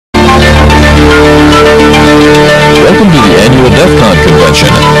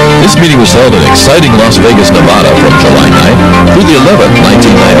This meeting was held in exciting Las Vegas, Nevada from July 9th through the 11th,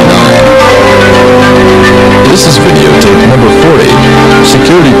 1999. This is videotape number 40,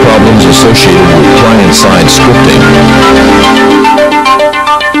 Security Problems Associated with Client-Side Scripting.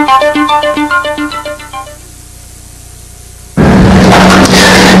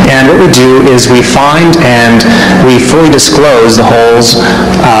 And what we do is we find and we fully disclose the holes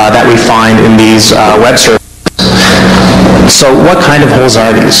that we find in these web servers. So what kind of holes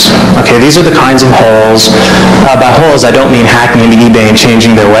are these? Okay, these are the kinds of holes. By holes, I don't mean hacking into eBay and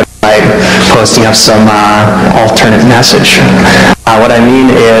changing their website, posting up some alternate message. What I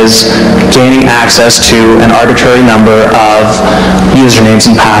mean is gaining access to an arbitrary number of usernames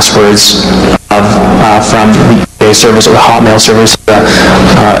and passwords from the eBay servers or the Hotmail servers,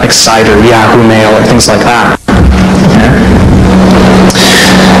 Exciter, Yahoo Mail, or things like that. Okay.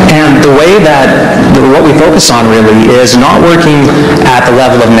 And the way that, what we focus on really is not working at the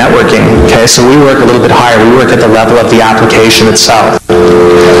level of networking, okay? So we work a little bit higher. We work at the level of the application itself.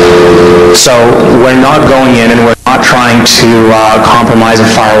 So we're not going in and we're not trying to compromise a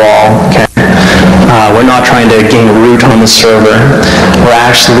firewall, okay? We're not trying to gain a root on the server. We're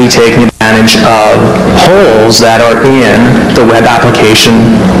actually taking advantage of holes that are in the web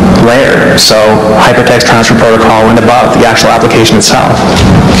application layer. So Hypertext Transfer Protocol and above the actual application itself.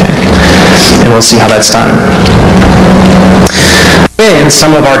 Okay. And we'll see how that's done. And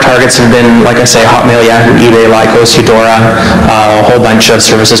some of our targets have been, like I say, Hotmail, Yahoo, eBay, Lycos, Eudora, a whole bunch of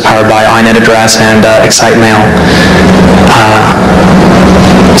services powered by iNet Address and ExciteMail.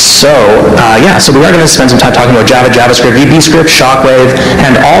 So we are going to spend some time talking about Java, JavaScript, VBScript, Shockwave,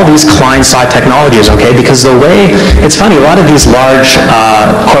 and all these client-side technologies, okay? Because the way, it's funny, a lot of these large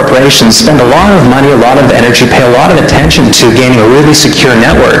corporations spend a lot of money, a lot of energy, pay a lot of attention to gaining a really secure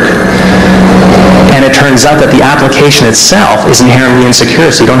network. And it turns out that the application itself is inherently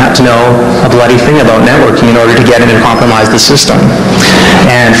insecure, so you don't have to know a bloody thing about networking in order to get in and compromise the system.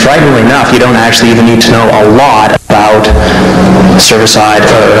 And frighteningly enough, you don't actually even need to know a lot about server-side,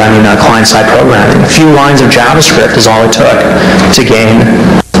 client-side programming. A few lines of JavaScript is all it took to gain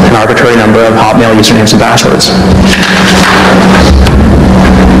an arbitrary number of Hotmail usernames and passwords.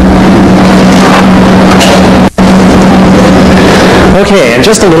 Okay, and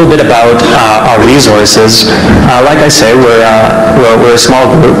just a little bit about our resources. Like I say, we're a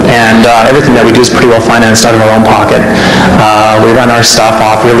small group, and everything that we do is pretty well financed out of our own pocket. We run our stuff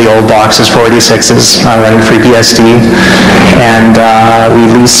off really old boxes, 486s, running FreeBSD, and we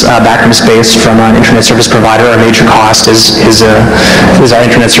lease backroom space from an internet service provider. Our major cost is our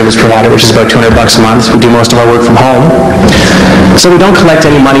internet service provider, which is about $200 a month. We do most of our work from home. So we don't collect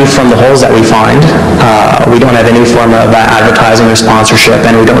any money from the holes that we find. We don't have any form of advertising or sponsorship,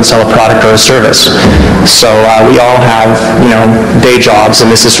 and we don't sell a product or a service. So we all have, day jobs,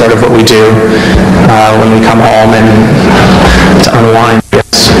 and this is sort of what we do when we come home and to unwind.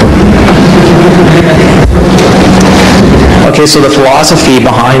 Okay, so the philosophy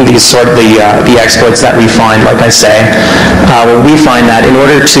behind these the exploits that we find, like I say, we find that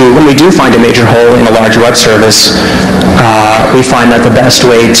when we do find a major hole in a large web service, we find that the best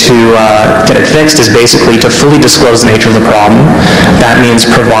way to get it fixed is basically to fully disclose the nature of the problem. That means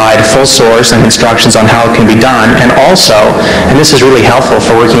provide full source and instructions on how it can be done, and also, and this is really helpful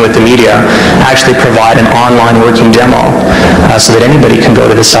for working with the media, actually provide an online working demo so that anybody can go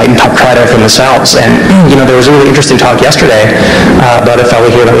to the site and try it out for themselves. And there was a really interesting talk yesterday about a fellow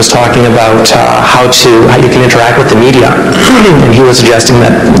here that was talking about how you can interact with the media, and he was suggesting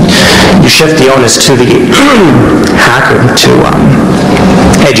that you shift the onus to the hacker to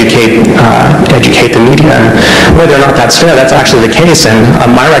educate the media. And whether or not that's fair, that's actually the case.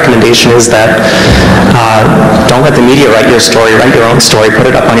 And my recommendation is that don't let the media write your story, write your own story, put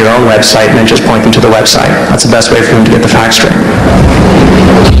it up on your own website, and then just point them to the website. That's the best way for them to get the facts straight.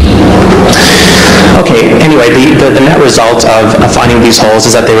 Okay, anyway, the net result of finding these holes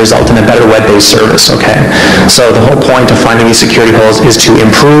is that they result in a better web-based service, okay? So the whole point of finding these security holes is to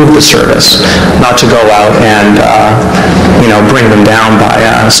improve the service, not to go out and, bring them down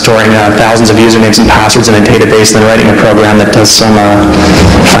by storing thousands of usernames and passwords in a database and then writing a program that does some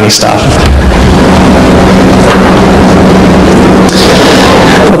funny stuff.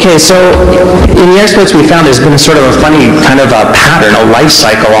 Okay, so in the exploits we found, there's been sort of a funny kind of a pattern, a life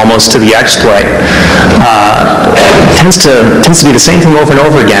cycle almost to the exploit. tends to be the same thing over and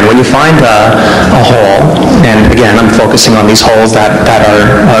over again. When you find a hole, and again, I'm focusing on these holes that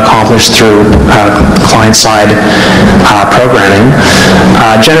are accomplished through client-side programming.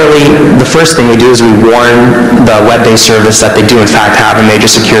 Generally, the first thing we do is we warn the web-based service that they do in fact have a major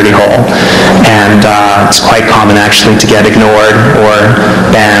security hole, and it's quite common actually to get ignored or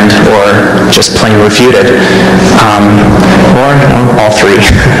banned or just plain refuted, or all three.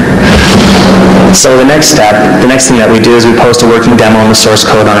 So the next step, the next thing that we do is we post a working demo on the source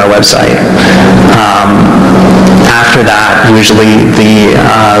code on our website. After that, usually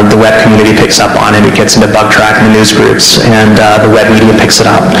the web community picks up on it. It gets into bug track in the news groups, and the web media picks it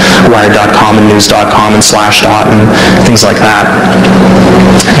up, wired.com and news.com and Slashdot and things like that.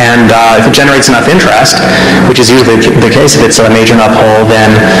 And if it generates enough interest, which is usually the case if it's a major enough hole,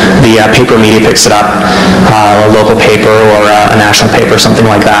 then the paper media picks it up, a local paper or a national paper, something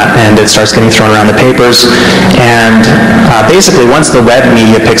like that, and it starts getting thrown around the papers. And basically, once the web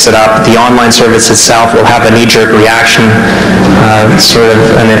media picks it up, the online service itself will have a knee-jerk reaction,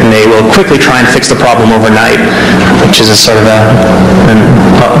 and they will quickly try and fix the problem overnight, which is a sort of an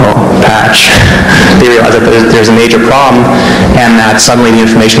patch. They realize that there's a major problem, and that suddenly the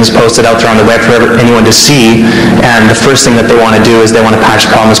information is posted out there on the web for anyone to see, and the first thing that they want to do is they want to patch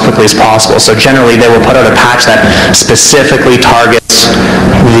the problem as quickly as possible. So generally, they will put out a patch that specifically targets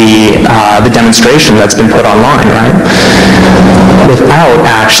the demonstration that's been put online, right? Without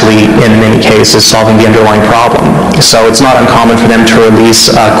actually, in many cases, solving the underlying problem. So it's not uncommon for them to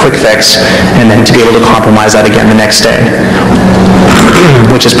release a quick fix and then to be able to compromise that again the next day,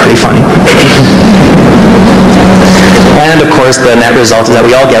 which is pretty funny. And of course, the net result is that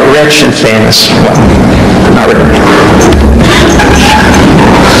we all get rich and famous. Well, not really.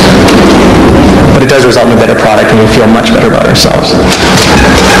 But it does result in a better product, and we feel much better about ourselves.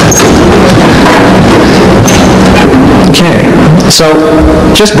 Okay, so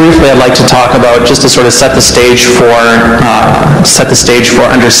just briefly, I'd like to talk about, just to sort of set the stage for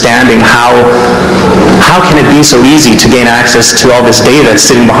understanding how can it be so easy to gain access to all this data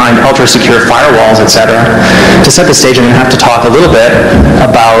sitting behind ultra-secure firewalls, etc. To set the stage, I'm going to have to talk a little bit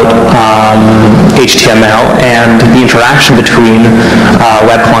about HTML and the interaction between a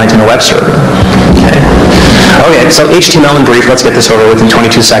web client and a web server. Okay, so HTML in brief, let's get this over with in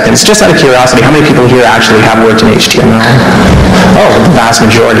 22 seconds. Just out of curiosity, how many people here actually have worked in HTML? Oh, the vast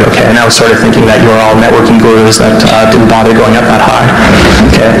majority, okay. And I was sort of thinking that you were all networking gurus that didn't bother going up that high.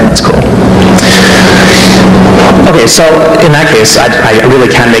 Okay, that's cool. Okay, so in that case, I really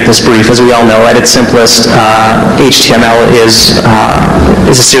can make this brief. As we all know, at its simplest, HTML is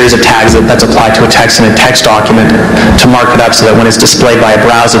a series of tags that's applied to a text in a text document to mark it up so that when it's displayed by a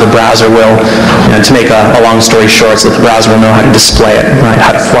browser, the browser will, to make a long story short, so that the browser will know how to display it, right,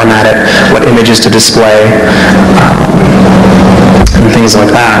 how to format it, what images to display, and things like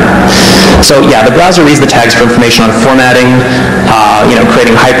that. So yeah, the browser reads the tags for information on formatting,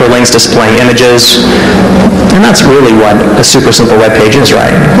 creating hyperlinks, displaying images, and that's really what a super simple web page is,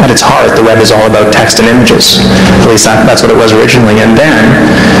 right? At its heart, the web is all about text and images. At least that's what it was originally, and then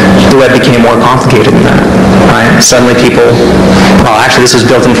the web became more complicated than that, right? Suddenly people, well, actually this was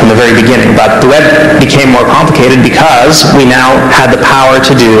built in from the very beginning, but the web became more complicated because we now had the power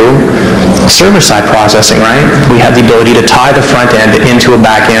to do server-side processing, right? We had the ability to tie the front end into a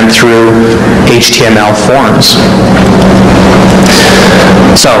back end through HTML forms.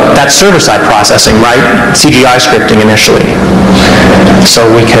 So that's server-side processing, right? CGI scripting initially. So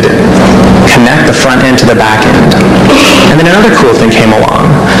we could connect the front end to the back end. And then another cool thing came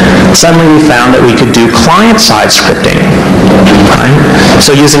along. Suddenly we found that we could do client-side scripting, right?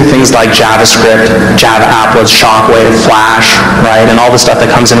 So using things like JavaScript, Java Applets, Shockwave, Flash, right, and all the stuff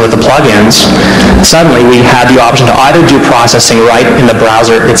that comes in with the plugins, suddenly we had the option to either do processing right in the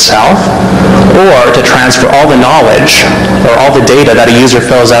browser itself, or to transfer all the knowledge or all the data that a user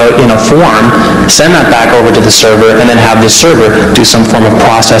fills out in a form, send that back over to the server, and then have the server do some form of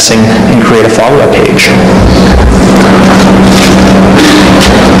processing and create a follow-up page.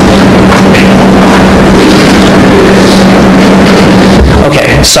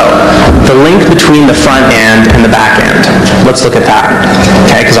 Okay, so the link between the front end and the back end. Let's look at that,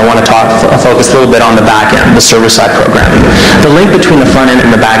 okay, because I want to focus a little bit on the back end, the server-side programming. The link between the front end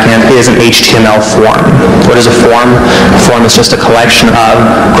and the back end is an HTML form. What is a form? A form is just a collection of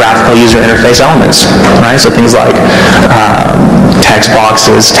graphical user interface elements, right? So things like text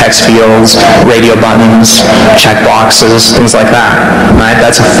boxes, text fields, radio buttons, check boxes, things like that, right?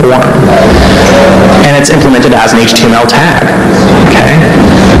 That's a form. And it's implemented as an HTML tag, okay?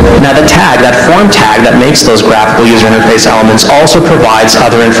 Now the tag, that form tag that makes those graphical user interface elements also provides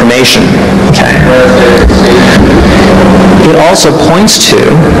other information. Okay. It also points to,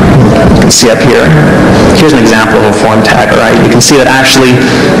 you can see up here, here's an example of a form tag, right? You can see that actually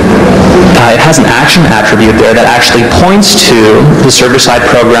it has an action attribute there that actually points to the server-side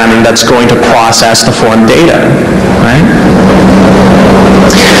programming that's going to process the form data, right?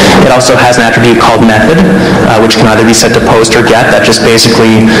 It also has an attribute called method, which can either be set to post or get. That just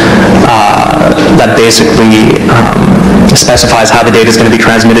basically specifies how the data is going to be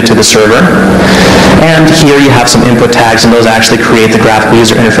transmitted to the server. And here you have some input tags, and those actually create the graphical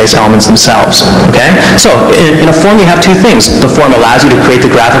user interface elements themselves. Okay? So in a form you have two things. The form allows you to create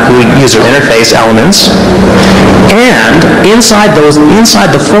the graphical user interface elements, and inside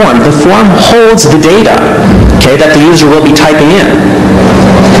the form holds the data, okay, that the user will be typing in.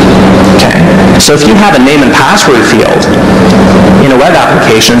 Okay. So if you have a name and password field in a web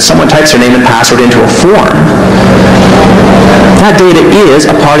application, someone types their name and password into a form, that data is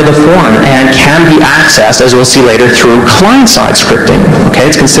a part of the form and can be accessed, as we'll see later, through client-side scripting. Okay,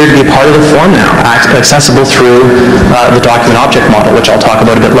 it's considered to be a part of the form now, accessible through the document object model, which I'll talk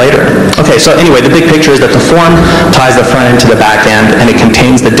about a bit later. Okay, so anyway, the big picture is that the form ties the front end to the back end, and it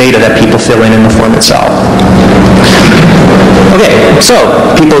contains the data that people fill in the form itself. Okay, so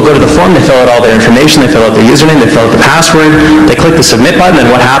people go to the form, they fill out all their information, they fill out their username, they fill out the password, they click the submit button,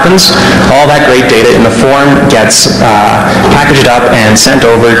 and what happens? All that great data in the form gets packaged up and sent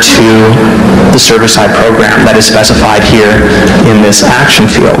over to the server-side program that is specified here in this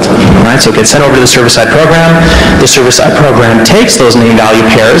action field. Right? So it gets sent over to the server-side program. The server-side program takes those name-value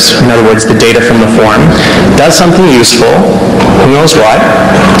pairs, in other words, the data from the form, does something useful, who knows what,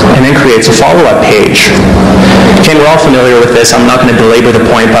 and then creates a follow-up page. Okay, we're all familiar with this. I'm not going to belabor the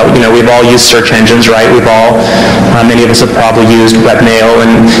point, but we've all used search engines, right? Many of us have probably used webmail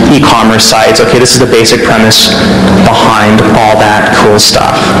and e-commerce sites. Okay, this is the basic premise behind all that cool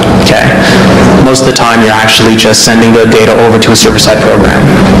stuff. Okay, most of the time you're actually just sending the data over to a server-side program.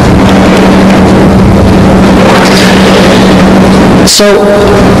 So,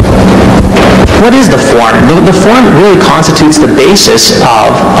 what is the form? The form really constitutes the basis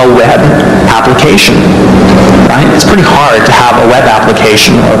of a web application, right? It's pretty hard to have a web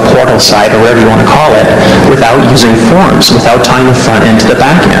application or a portal site or whatever you want to call it without using forms, without tying the front end to the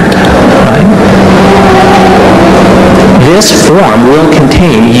back end, right? This form will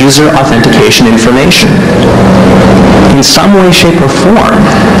contain user authentication information. In some way, shape, or form,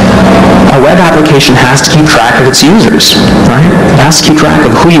 a web application has to keep track of its users, right? It has to keep track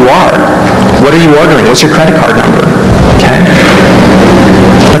of who you are. What are you ordering? What's your credit card number? Okay?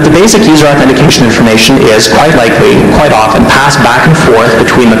 But the basic user authentication information is quite likely, quite often, passed back and forth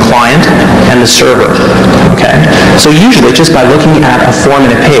between the client and the server. Okay? So usually, just by looking at a form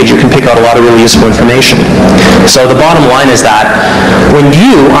and a page, you can pick out a lot of really useful information. So the bottom line is that when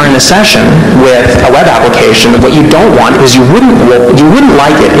you are in a session with a web application, what you don't want is you wouldn't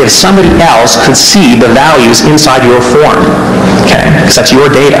like it if somebody else could see the values inside your form. Okay? Because that's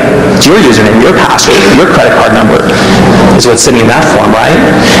your data. It's your username, your password, your credit card number is what's sitting in that form, right?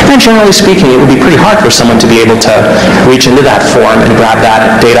 And generally speaking, it would be pretty hard for someone to be able to reach into that form and grab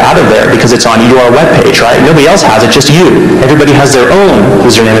that data out of there because it's on your web page, right? Nobody else has it, just you. Everybody has their own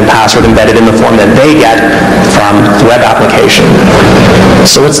username and password embedded in the form that they get from the web application.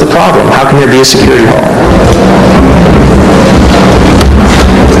 So what's the problem? How can there be a security hole?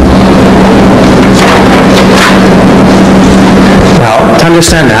 Well, to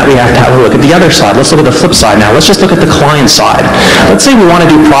understand that, we have to have a look at the other side. Let's look at the flip side now. Let's just look at the client side. Let's say we want to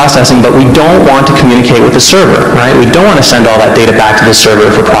do processing, but we don't want to communicate with the server, right? We don't want to send all that data back to the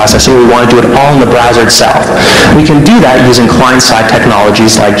server for processing. We want to do it all in the browser itself. We can do that using client-side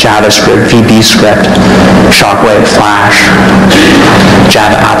technologies like JavaScript, VBScript, Shockwave, Flash,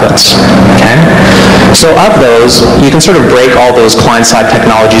 Java applets, okay? So of those, you can sort of break all those client-side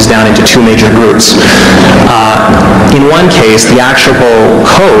technologies down into two major groups. In one case, the actual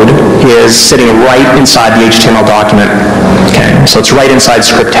code is sitting right inside the HTML document. Okay, so it's right inside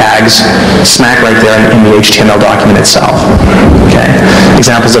script tags, smack right there in the HTML document itself. Okay,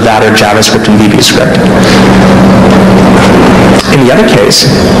 examples of that are JavaScript and VBScript. In the other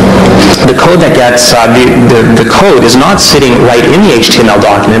case, the code that gets the code is not sitting right in the HTML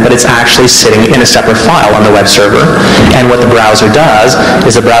document, but it's actually sitting in a separate file on the web server. And what the browser does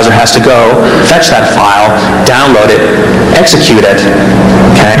is the browser has to go fetch that file, download it, execute it.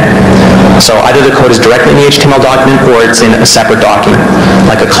 Okay, so either the code is directly in the HTML document or it's in a separate document,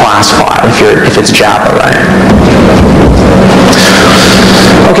 like a class file if it's Java, right?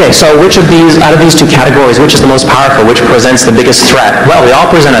 Okay. Okay, so which of these, out of these two categories, which is the most powerful? Which presents the biggest threat? Well, they all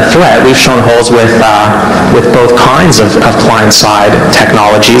present a threat. We've shown holes with both kinds of client-side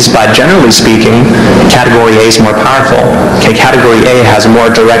technologies, but generally speaking, category A is more powerful. Okay, category A has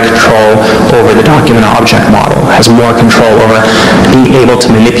more direct control over the document object model, has more control over being able to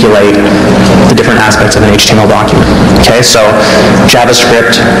manipulate the different aspects of an HTML document. Okay, so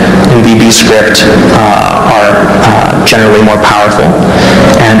JavaScript and VBScript are generally more powerful.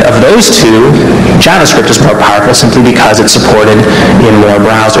 And of those two, JavaScript is more powerful simply because it's supported in more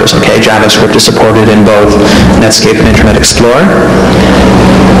browsers. Okay, JavaScript is supported in both Netscape and Internet Explorer,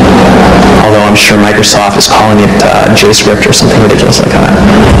 although I'm sure Microsoft is calling it JScript or something ridiculous like that.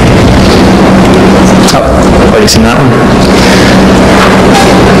 Oh, already seen that one?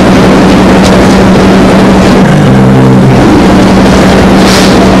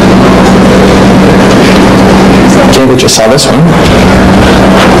 Okay, we just saw this one.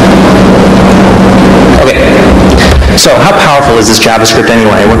 Okay, so how powerful is this JavaScript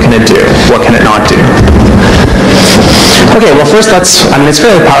anyway? What can it do? What can it not do? Okay, well first it's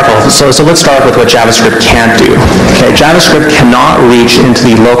fairly powerful, so let's start with what JavaScript can't do. Okay, JavaScript cannot reach into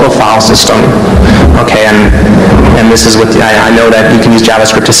the local file system. Okay, and this is what, I know that you can use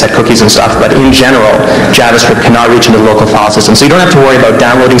JavaScript to set cookies and stuff, but in general, JavaScript cannot reach into the local file system. So you don't have to worry about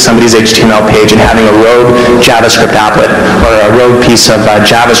downloading somebody's HTML page and having a rogue JavaScript applet or a rogue piece of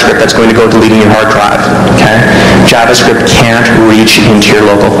JavaScript that's going to go deleting your hard drive. Okay, JavaScript can't reach into your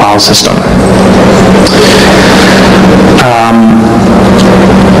local file system.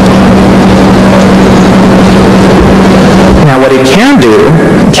 Now what it can do,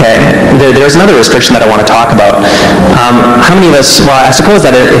 okay, there's another restriction that I want to talk about. How many of us, well I suppose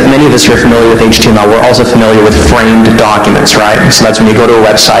that if many of us are familiar with HTML, we're also familiar with framed documents, right? So that's when you go to a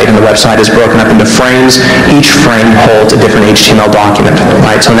website and the website is broken up into frames. Each frame holds a different HTML document,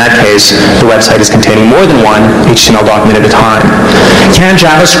 right? So in that case, the website is containing more than one HTML document at a time. Can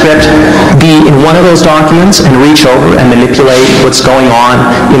JavaScript be in one of those documents and reach over and manipulate what's going on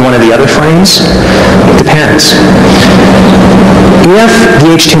in one of the other frames? It depends. If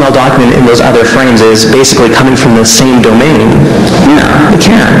the HTML document in those other frames is basically coming from the same domain, yeah, it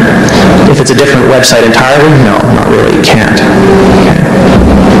can. If it's a different website entirely, no, not really, it can't. Okay.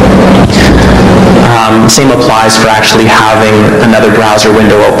 Same applies for actually having another browser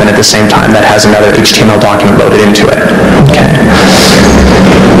window open at the same time that has another HTML document loaded into it. Okay.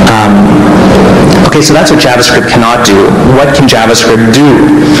 Okay, so that's what JavaScript cannot do. What can JavaScript do?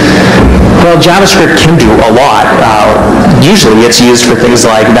 Well, JavaScript can do a lot. Usually it's used for things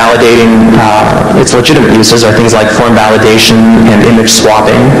like validating, its legitimate uses are things like form validation and image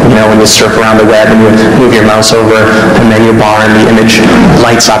swapping. You know, when you surf around the web and you move your mouse over the menu bar and the image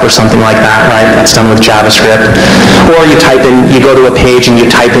lights up or something like that, right? That's done with JavaScript. Or you go to a page and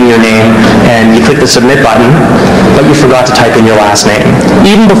you type in your name and you click the submit button, but you forgot to type in your last name.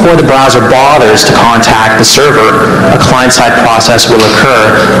 Even before the browser bothers to contact the server, a client-side process will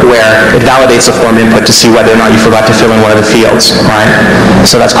occur where it validates the form input to see whether or not you forgot to fill in one of the fields, right?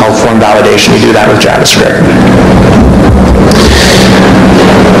 So that's called form validation. You do that with JavaScript.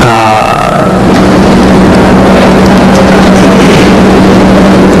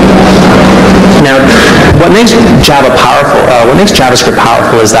 Now, what makes JavaScript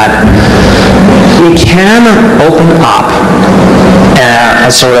powerful is that we can open up a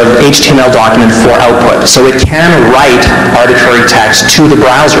sort of HTML document for output. So it can write arbitrary text to the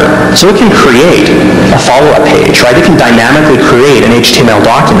browser. So it can create a follow-up page, right? It can dynamically create an HTML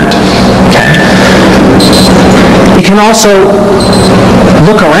document. Okay. It can also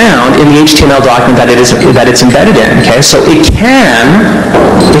look around in the HTML document that it's embedded in. Okay. So it can,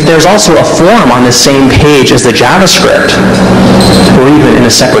 if there's also a form on the same page as the JavaScript, or even in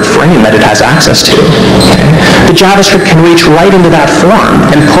a separate frame that it has access to, okay, the JavaScript can reach right into that form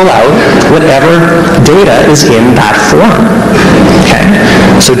and pull out whatever data is in that form. Okay?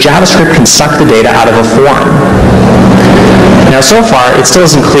 So JavaScript can suck the data out of a form. Now, so far, it still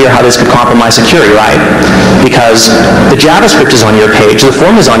isn't clear how this could compromise security, right? Because the JavaScript is on your page, the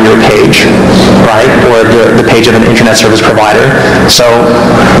form is on your page, right? Or the page of an internet service provider. So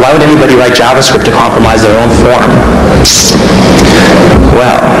why would anybody write JavaScript to compromise their own form?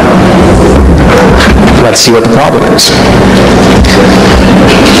 Well, let's see what the problem is.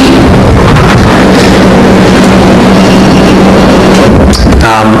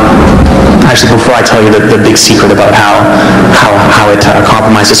 Actually, before I tell you the big secret about how it compromises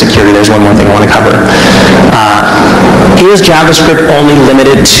compromises security, there's one more thing I want to cover. Is JavaScript only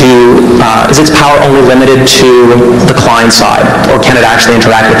limited to, is its power only limited to the client side, or can it actually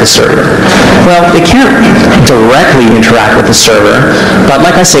interact with the server? Well, it can't directly interact with the server, but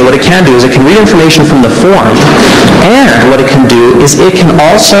like I say, what it can do is it can read information from the form, and what it can do is it can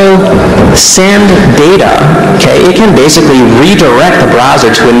also send data, okay? It can basically redirect the browser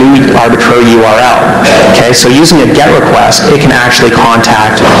to a new arbitrary URL, okay? So using a GET request, it can actually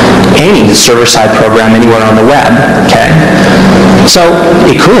contact any server-side program anywhere on the web, okay? So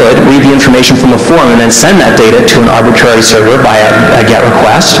it could read the information from the form and then send that data to an arbitrary server by a GET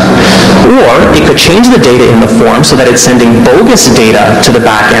request, or it could change the data in the form so that it's sending bogus data to the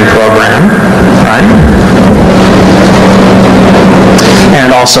back-end program, right?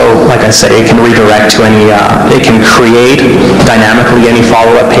 And also, like I say, it can redirect to any, it can create dynamically any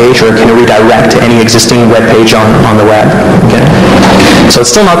follow-up page, or it can redirect to any existing web page on the web. Okay? So it's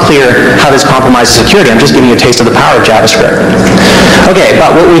still not clear how this compromises security. I'm just giving you a taste of the power of JavaScript. Okay,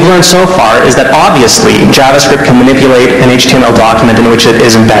 but what we've learned so far is that obviously JavaScript can manipulate an HTML document in which it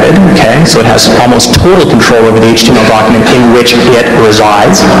is embedded. Okay, so it has almost total control over the HTML document in which it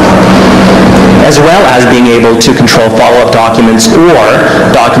resides, as well as being able to control follow-up documents or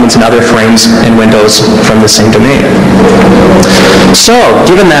documents in other frames in Windows from the same domain. So,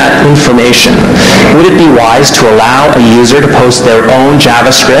 given that information, would it be wise to allow a user to post their own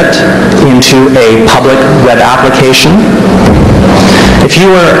JavaScript into a public web application? If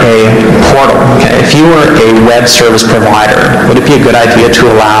you were a portal, okay, if you were a web service provider, would it be a good idea to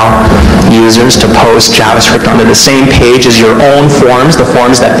allow users to post JavaScript onto the same page as your own forms, the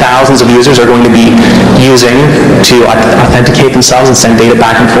forms that thousands of users are going to be using to authenticate themselves and send data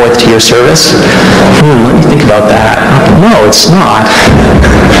back and forth to your service? Let me think about that. No, it's not.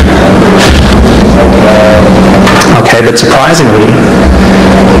 Okay, but surprisingly,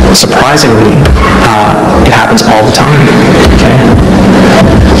 it happens all the time. Okay.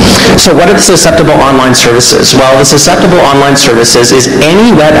 So what are the susceptible online services? Well, the susceptible online services is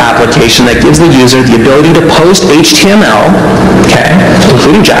any web application that gives the user the ability to post HTML, okay,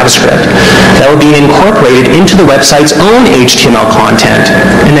 including JavaScript, that will be incorporated into the website's own HTML content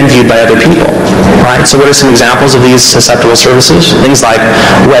and then viewed by other people, right? So what are some examples of these susceptible services? Things like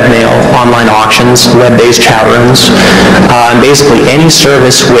webmail, online auctions, web-based chat rooms, and basically any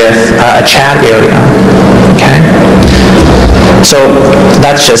service with a chat area, okay? So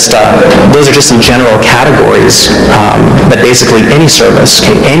that's just, those are just some general categories, but basically any service,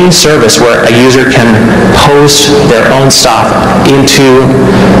 okay, any service where a user can post their own stuff into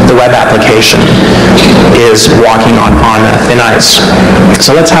the web application is walking on thin ice.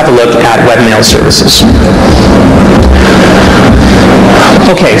 So let's have a look at webmail services.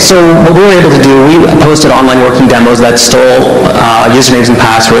 Okay, so what we were able to do, we posted online working demos that stole usernames and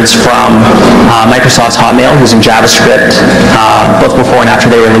passwords from Microsoft's Hotmail using JavaScript, both before and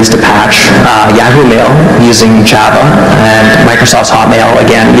after they released a patch, Yahoo Mail using Java, and Microsoft's Hotmail,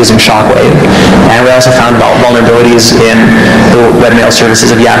 again, using Shockwave. And we also found vulnerabilities in the webmail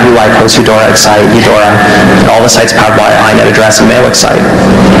services of Yahoo, Lycos, Eudora, Excite, Eudora, and all the sites powered by iNet Address and MailExcite.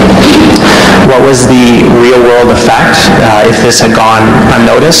 What was the real-world effect if this had gone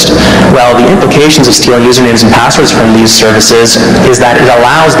unnoticed? Well, the implications of stealing usernames and passwords from these services is that it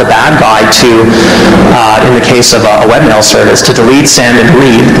allows the bad guy to, in the case of a webmail service, to delete, send, and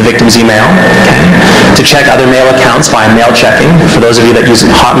read the victim's email, okay? To check other mail accounts via mail checking. For those of you that use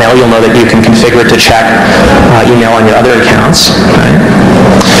Hotmail, you'll know that you can configure it to check email on your other accounts, okay?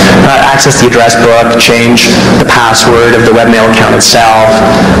 Access the address book, change the password of the webmail account itself,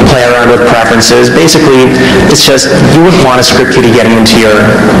 play around with preferences. Basically, it's just, you wouldn't want a script kiddie getting into your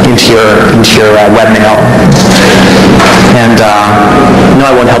webmail. And no,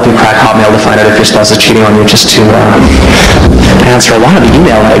 I won't help you crack Hotmail to find out if your spouse is cheating on you, just to answer a lot of the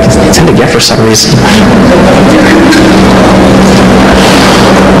email that I tend to get for some reason.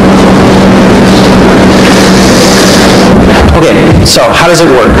 Okay, so how does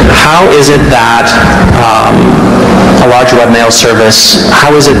it work? How is it that a large webmail service,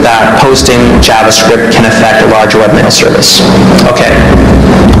 how is it that posting JavaScript can affect a large webmail service? Okay,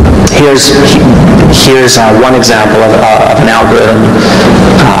 here's one example of an algorithm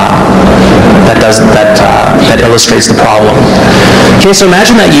that illustrates the problem. Okay, so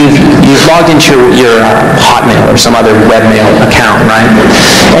imagine that you've logged into your Hotmail or some other webmail account, right?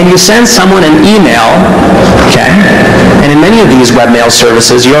 And you send someone an email, okay? And in many of these webmail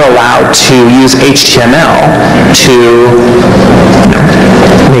services, you're allowed to use HTML to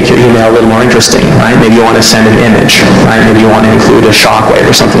make your email a little more interesting, right? Maybe you want to send an image, right? Maybe you want to include a shockwave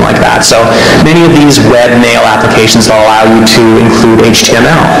or something like that. So many of these webmail applications will allow you to include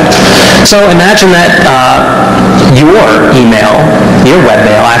HTML. So imagine that your email, your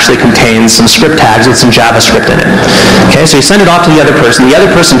webmail, actually contains some script tags with some JavaScript in it. Okay, so you send it off to the other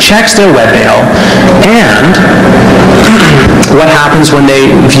person checks their webmail, and what happens when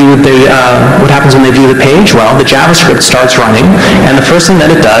they view the page? Well, the JavaScript starts running, and the first thing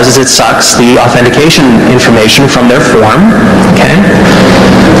that it does is it sucks the authentication information from their form, okay?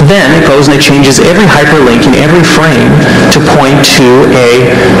 Then it goes and it changes every hyperlink in every frame to point to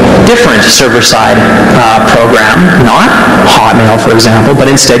a different server-side program, not Hotmail, for example, but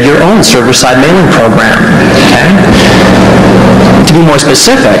instead your own server-side mailing program, okay? To be more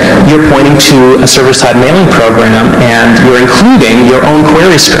specific, you're pointing to a server-side mailing program and you're including your own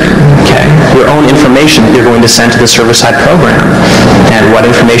query string, okay? Your own information that you're going to send to the server-side program. And what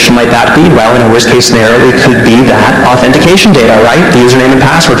information might that be? Well, in a worst-case scenario, it could be that authentication data, right? The username and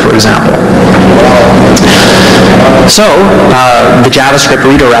password, for example. So, the JavaScript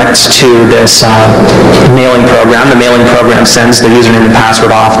redirects to this mailing program. The mailing program sends the username and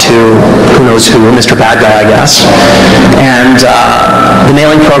password off to who knows who, Mr. Bad Guy, I guess. And the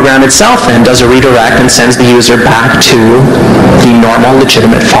mailing program itself then does a redirect and sends the user back to the normal,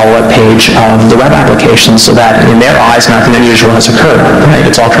 legitimate follow-up page of the web application so that in their eyes, nothing unusual has occurred. Right?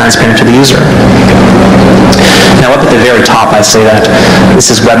 It's all transparent to the user. Now, up at the very top, I say that this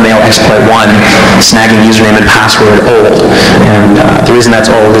is Webmail Exploit 1, snagging username and password old. And the reason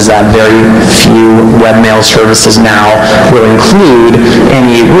that's old is that very few webmail services now will include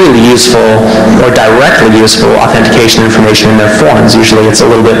any really useful or directly useful authentication information in their forms. Usually it's a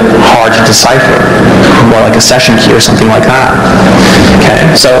little bit hard to decipher, more like a session key or something like that. Okay,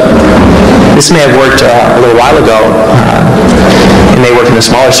 so this may have worked a little while ago. It may work in the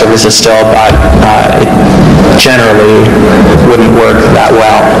smaller services still, but it generally wouldn't work that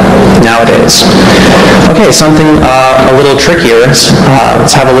well nowadays. Okay, something a little trickier.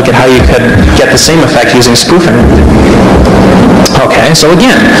 Let's have a look at how you could get the same effect using spoofing. Okay, so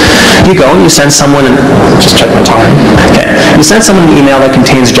again, you go and you send someone, just check my time. Okay, you send someone an email that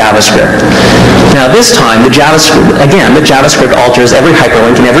contains JavaScript. Now this time, the JavaScript alters every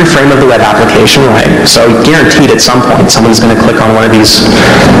hyperlink in every frame of the web application, right? So guaranteed at some point, someone's going to click on one of these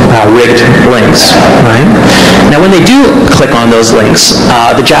rigged links, right? Now when they do click on those links,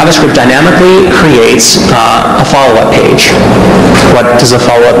 the JavaScript dynamically creates a follow-up page. What does a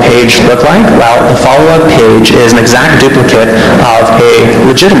follow-up page look like? Well, the follow-up page is an exact duplicate of a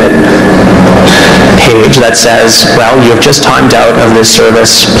legitimate page that says, well, you have just timed out of this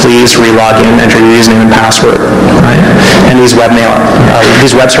service, please re-log in, enter your username and password, right? And these web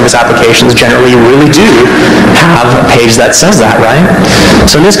service applications generally really do have a page that says that, right?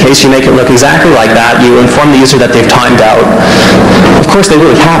 So in this case, you make it look exactly like that. You inform the user that they've timed out. Of course, they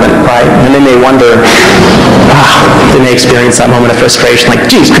really haven't, right? And then they wonder, they may experience that moment of frustration, like,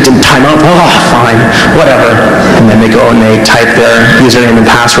 geez, I didn't time out. Oh, fine, whatever. And then they go and they type their username and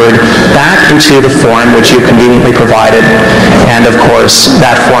password back into the form which you conveniently provided. And of course,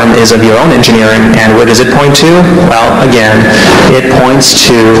 that form is of your own engineering. And where does it point to? Well, again, it points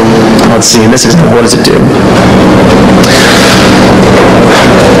to, let's see, in this example, what does it do?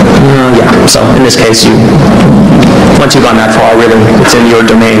 So in this case, once you've gone that far, really, it's in your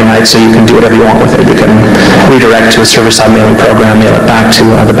domain, right? So you can do whatever you want with it. You can redirect to a server-side mailing program, mail it back to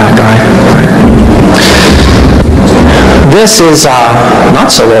the bad guy. This is not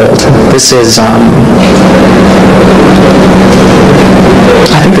so old. This is,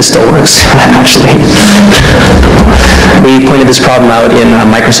 I think this still works, actually. We pointed this problem out in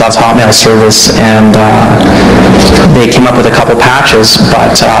Microsoft's Hotmail service, and they came up with a couple patches,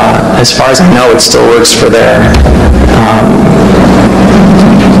 but as far as I know, it still works for their...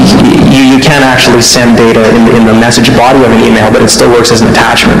 You can actually send data in the message body of an email, but it still works as an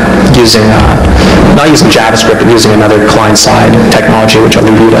attachment using, not using JavaScript, but using another client-side technology, which I'll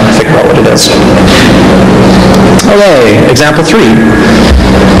leave you to figure out what it is. Okay, example 3.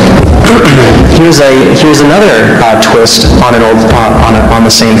 Here's another twist on on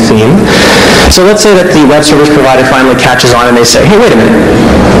the same theme. So let's say that the web service provider finally catches on and they say, hey, wait a minute,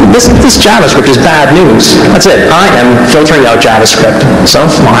 this JavaScript is bad news. That's it. I am filtering out JavaScript. So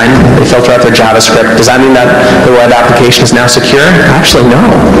fine, they filter out their JavaScript. Does that mean that the web application is now secure? Actually, no.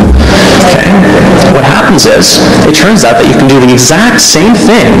 Okay. What happens happens is, it turns out that you can do the exact same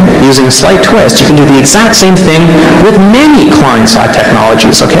thing, using a slight twist, you can do the exact same thing with many client-side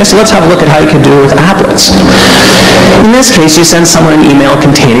technologies, okay? So let's have a look at how you can do it with applets. In this case, you send someone an email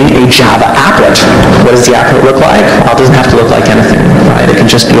containing a Java applet. What does the applet look like? Well, it doesn't have to look like anything, right? It can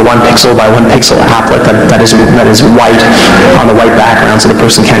just be a 1 pixel by 1 pixel applet that is white on the white background so the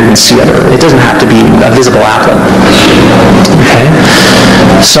person can't even see it. It doesn't have to be a visible applet. Okay?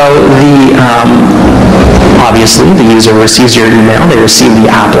 So obviously the user receives your email, they receive the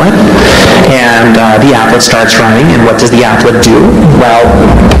applet, and the applet starts running, and what does the applet do? Well,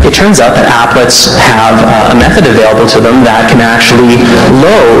 it turns out that applets have a method available to them that can actually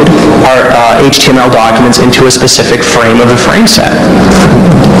load our HTML documents into a specific frame of the frame set.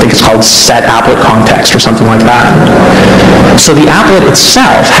 I think it's called set applet context or something like that. So the applet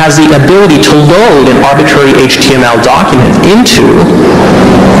itself has the ability to load an arbitrary HTML document into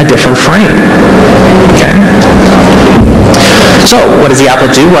a different frame. Okay? So what does the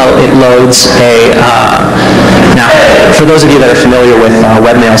applet do? Well, it loads now, for those of you that are familiar with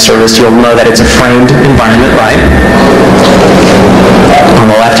webmail service, you'll know that it's a framed environment, right?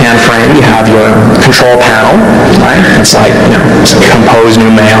 On the left-hand frame, you have your control panel, right? It's like, compose new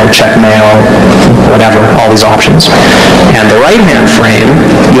mail, check mail, whatever, all these options. And the right-hand frame,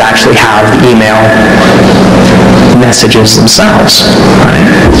 you actually have the email messages themselves, right?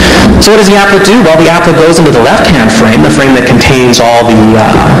 So what does the applet do? Well, the applet goes into the left-hand frame, the frame that contains all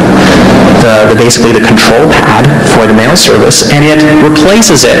basically the control pad for the mail service, and it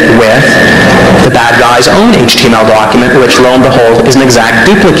replaces it with the bad guy's own HTML document, which, lo and behold, is an exact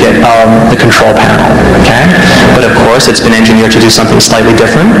duplicate of the control panel, okay? But of course, it's been engineered to do something slightly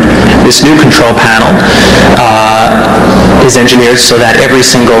different. This new control panel is engineered so that every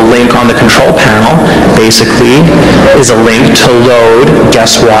single link on the control panel basically is a link to load,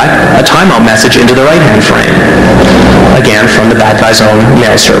 guess what, a timeout message into the right-hand frame. Again, from the bad guy's own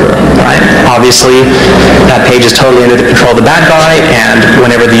mail server, right? Obviously, that page is totally under the control of the bad guy, and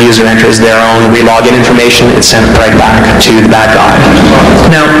whenever the user enters their own re-login information, it's sent right back to the bad guy.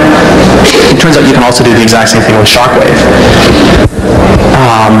 Now, it turns out you can also do the exact same thing with Shockwave.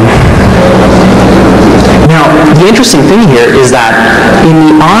 Now, the interesting thing here is that in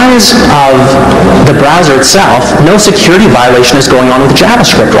the eyes of the browser itself, no security violation is going on with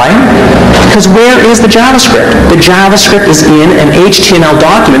JavaScript, right? Because where is the JavaScript? The JavaScript is in an HTML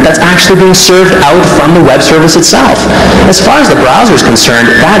document that's actually being served out from the web service itself. As far as the browser is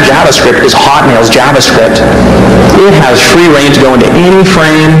concerned, that JavaScript is Hotmail's JavaScript. It has free reign to go into any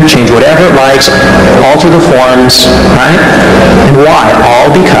frame, change whatever it likes, alter the forms, right? And why?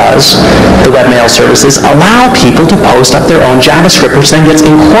 All because the webmail services allow people to post up their own JavaScript, which then gets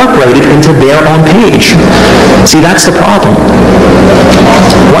incorporated into their own page. See, that's the problem.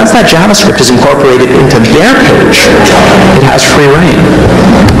 Once that JavaScript is incorporated into their page, it has free reign.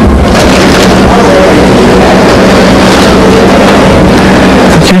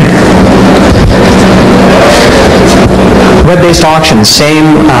 Okay. Web-based auctions,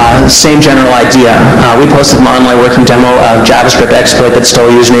 same general idea. We posted an online working demo of JavaScript exploit that stole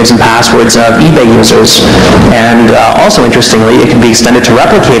usernames and passwords of eBay users. And also interestingly, it can be extended to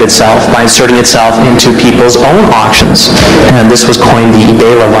replicate itself by inserting itself into people's own auctions. And this was coined the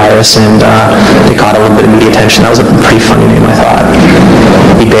Ebola virus, and it caught a little bit of media attention. That was a pretty funny name, I thought.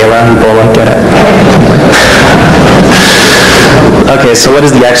 Ebola, get it? Okay, so what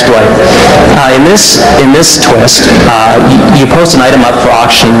is the exploit? In this twist, you post an item up for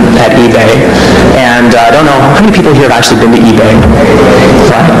auction at eBay, and I don't know, how many people here have actually been to eBay?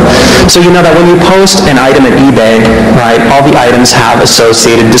 Right? So you know that when you post an item at eBay, right, all the items have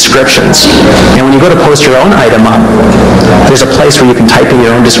associated descriptions. And when you go to post your own item up, there's a place where you can type in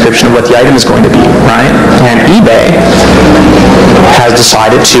your own description of what the item is going to be, right? And eBay has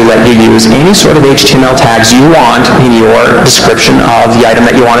decided to let you use any sort of HTML tags you want in your description of the item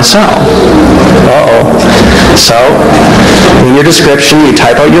that you want to sell. So, in your description, you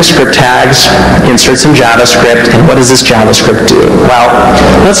type out your script tags, insert some JavaScript, and what does this JavaScript do? Well,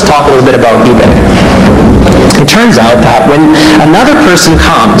 let's talk a little bit about eBay. It turns out that when another person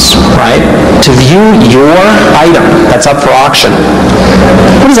comes, right, to view your item that's up for auction,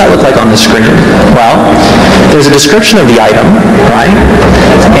 what does that look like on the screen? Well, there's a description of the item, right?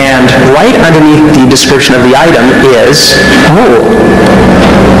 And right underneath the description of the item is,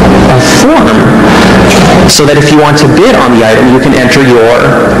 a form. So that if you want to bid on the item, you can enter your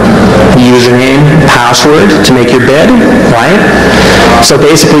username, password to make your bid, right? So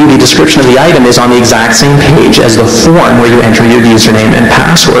basically, the description of the item is on the exact same page as the form where you enter your username and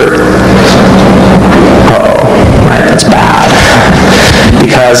password. Right, that's bad.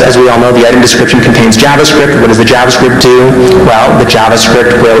 because, as we all know, the item description contains JavaScript. What does the JavaScript do? Well, the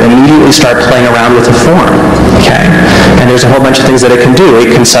JavaScript will immediately start playing around with the form, okay? And there's a whole bunch of things that it can do.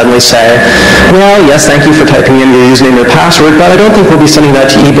 It can suddenly say, well, yes, thank you for typing in your username and password, but I don't think we'll be sending that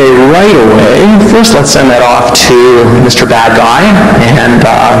to eBay right away. First, let's send that off to Mr. Bad Guy, and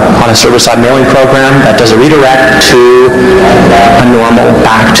on a server-side mailing program, that does a redirect to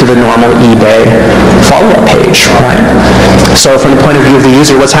back to the normal eBay follow-up page, right? So from the point of view of the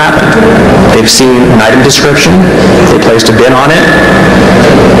user, what's happened? They've seen an item description, they placed a bid on it,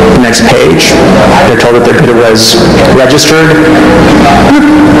 the next page, they're told that their bid was registered.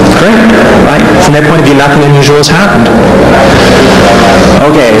 Great, right? From their point of view, nothing unusual has happened.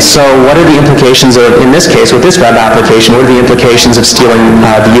 Okay, so what are the implications of, in this case, with this web application, what are the implications of stealing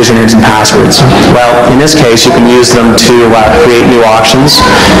the usernames and passwords? Well, in this case, you can use them to create new auctions,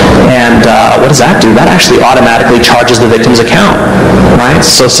 and what does that do? That actually automatically charges the victim's account, right?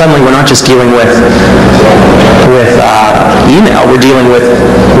 So suddenly we're not just dealing with email, we're dealing with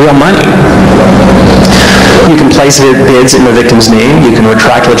real money. You can place bids in the victim's name. You can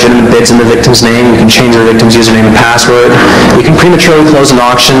retract legitimate bids in the victim's name. You can change the victim's username and password. You can prematurely close an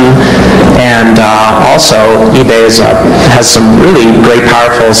auction. And also, eBay has some really great,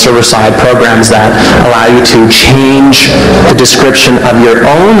 powerful server-side programs that allow you to change the description of your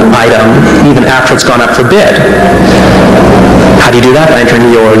own item even after it's gone up for bid. How do you do that? By entering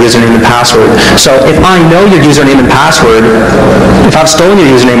your username and password. So if I know your username and password, if I've stolen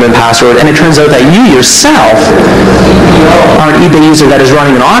your username and password, and it turns out that you yourself are an eBay user that is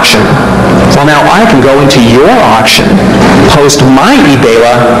running an auction, well, now I can go into your auction, post my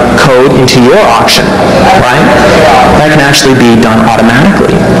eBayla code into your auction, right? That can actually be done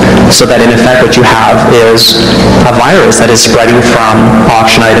automatically, so that in effect what you have is a virus that is spreading from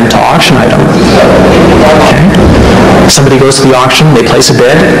auction item to auction item. Okay? Somebody goes to the auction, they place a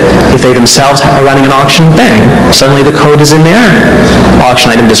bid. If they themselves are running an auction, bang, suddenly the code is in their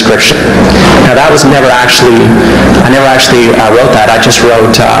auction item description. Now that was never actually, I never actually wrote that. I just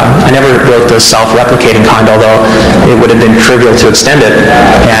wrote, I never wrote the self-replicating kind, although it would have been trivial to extend it.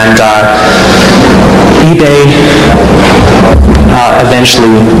 And eBay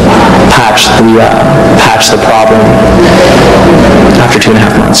eventually patched the problem after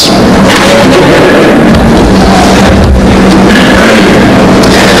 2.5 months.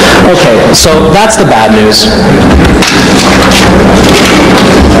 Okay, so that's the bad news.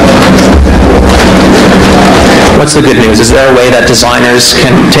 What's the good news? Is there a way that designers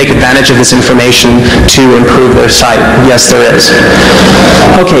can take advantage of this information to improve their site? Yes, there is.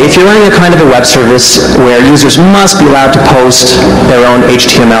 Okay, if you're running a kind of a web service where users must be allowed to post their own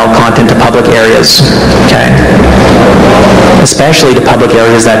HTML content to public areas, okay, especially to public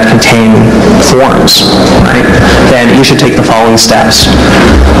areas that contain forms, right, then you should take the following steps.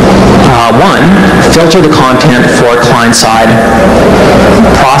 One, filter the content for client-side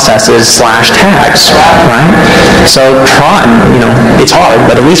processes / tags, right? So try, it's hard,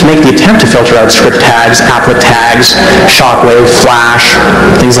 but at least make the attempt to filter out script tags, applet tags, Shockwave, Flash,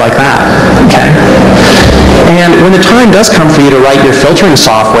 things like that, okay? And when the time does come for you to write your filtering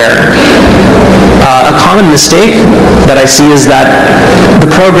software, a common mistake that I see is that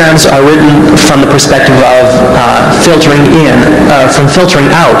the programs are written from the perspective of filtering in, from filtering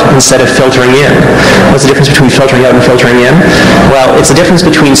out instead of filtering in. What's the difference between filtering out and filtering in? Well, it's the difference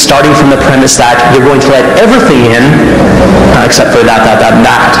between starting from the premise that you're going to let everything in, except for that,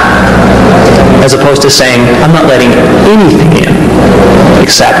 as opposed to saying, I'm not letting anything in,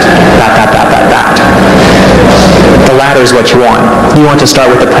 except that. The latter is what you want. You want to start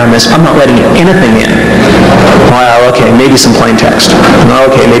with the premise, I'm not letting anything in. Well, okay, maybe some plain text.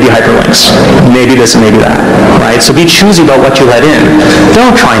 Okay, maybe hyperlinks. Maybe this, maybe that. Right? So be choosy about what you let in.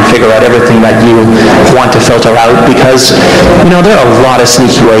 Don't try and figure out everything that you want to filter out, because there are a lot of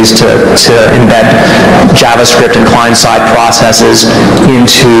sneaky ways to embed JavaScript and client-side processes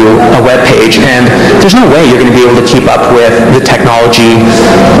into a web page, and there's no way you're going to be able to keep up with the technology,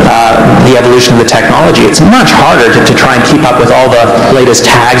 the evolution of the technology. It's much harder to try and keep up with all the latest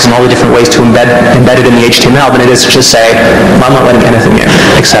tags and all the different ways to embed it in the HTML than it is to just say, I'm not letting anything in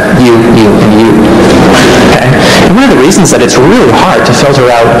except you, and you. Okay? And one of the reasons that it's really hard to filter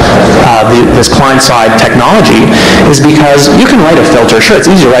out this client-side technology is because you can write a filter. Sure, it's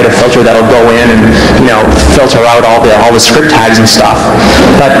easy to write a filter that'll go in and filter out all the script tags and stuff.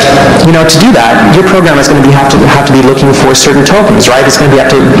 But to do that, your program is going to have to be looking for certain tokens, right? It's going to have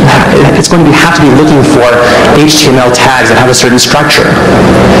it's going to have to be looking for HTML tags that have a certain structure.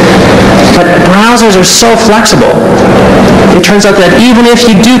 But browsers are so flexible. It turns out that even if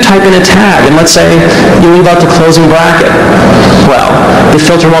you do type in a tag, and let's say you leave out the closing bracket, well, the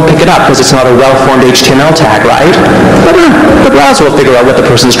filter won't pick it up because it's not a well-formed HTML tag, right? But the browser will figure out what the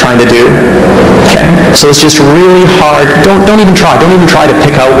person's trying to do. Okay? So it's just really hard. Don't even try. Don't even try to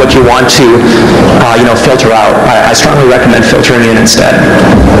pick out what you want to, filter out. I strongly recommend filtering in instead.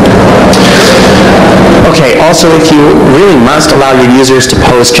 Okay, also if you really must allow your users to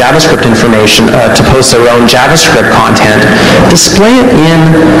post JavaScript information, to post their own JavaScript content, display it in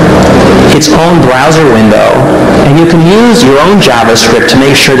its own browser window, and you can use your own JavaScript to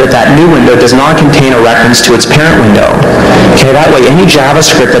make sure that that new window does not contain a reference to its parent window. Okay, that way any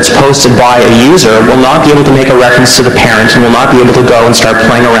JavaScript that's posted by a user will not be able to make a reference to the parent and will not be able to go and start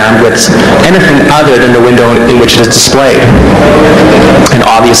playing around with anything other than the window in which it is displayed. And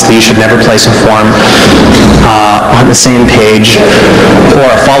obviously you should never place a form on the same page or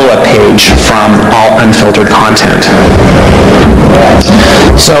a follow-up page from all unfiltered content.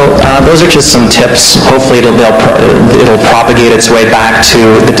 So those are just some tips. Hopefully it'll propagate its way back to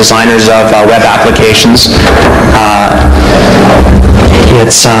the designers of web applications.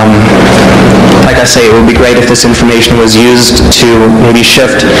 It's, like I say, it would be great if this information was used to maybe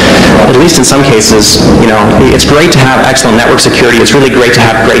shift, at least in some cases, it's great to have excellent network security. It's really great to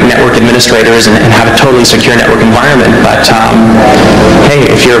have great network administrators and have a totally secure network environment. But, hey,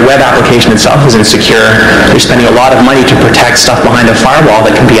 if your web application itself is insecure, you're spending a lot of money to protect stuff behind a firewall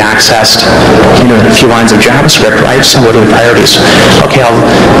that can be accessed in a few lines of JavaScript, right? So what are the priorities? Okay,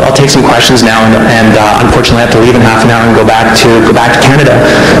 I'll take some questions now, and unfortunately I have to leave in half an hour and go back to Canada,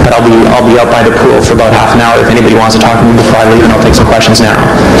 but I'll be out by the pool for about half an hour if anybody wants to talk to me before I leave, and I'll take some questions now.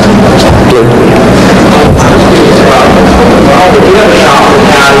 Blue.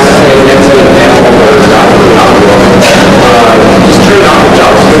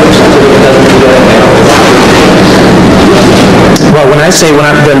 Well, when I say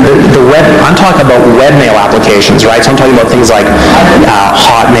the web, I'm talking about webmail applications, right? So I'm talking about things like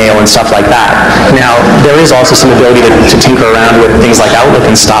Hotmail and stuff like that. Now, there is also some ability to tinker around with things like Outlook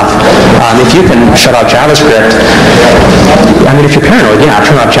and stuff. If you can shut off JavaScript, I mean, if you're paranoid, yeah,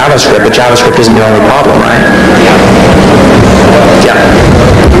 turn off JavaScript, but JavaScript isn't the only problem, right? Yeah.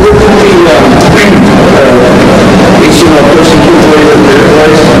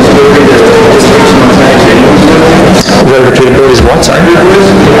 What are the capabilities of what, sorry?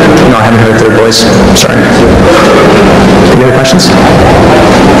 No, I haven't heard third voice. Sorry. Any other questions?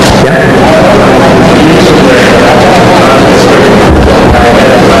 Yeah?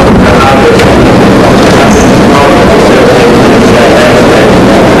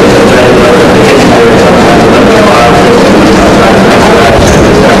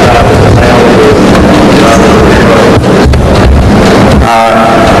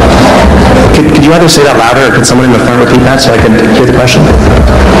 Could you either say that louder, or could someone in the front repeat that so I could hear the question?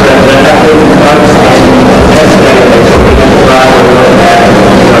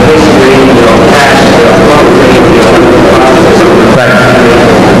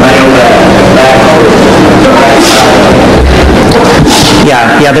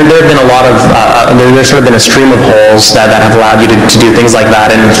 Yeah, there have been a lot of, there's sort of been a stream of holes that have allowed you to do things like that,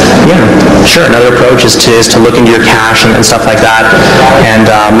 and yeah, sure, another approach is to look into your cache and stuff like that, and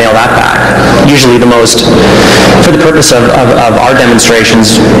mail that back. Usually for the purpose of our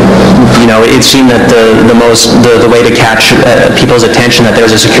demonstrations, it seemed that the way to catch people's attention that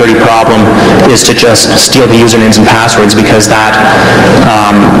there's a security problem is to just steal the usernames and passwords, because that,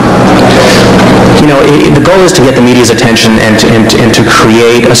 the goal is to get the media's attention and to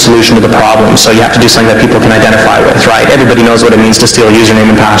create a solution to the problem. So you have to do something that people can identify with, right? Everybody knows what it means to steal a username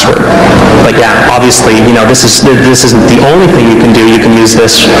and password. But yeah, obviously, this isn't the only thing you can do. You can use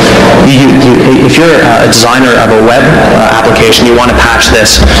this. If you're a designer of a web application, you want to patch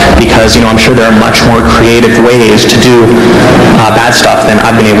this because, I'm sure there are much more creative ways to do bad stuff than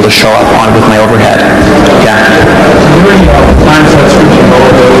I've been able to show up on with my overhead. Yeah.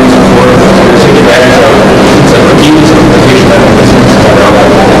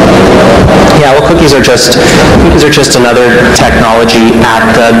 Yeah, well, cookies are just another technology at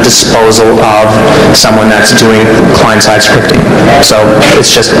the disposal of someone that's doing client-side scripting. So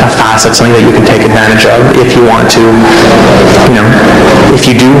it's just a facet, something that you can take advantage of if you want to. If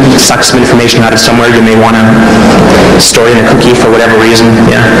you do suck some information out of somewhere, you may want to store it in a cookie for whatever reason.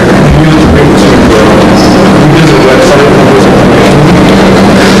 Yeah.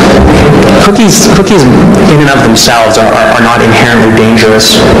 Cookies in and of themselves are not inherently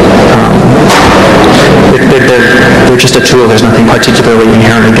dangerous. they're just a tool. There's nothing particularly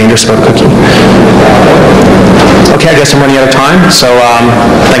inherently dangerous about a cookie. Okay, I guess I'm running out of time, so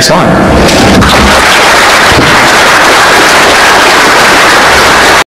thanks a lot.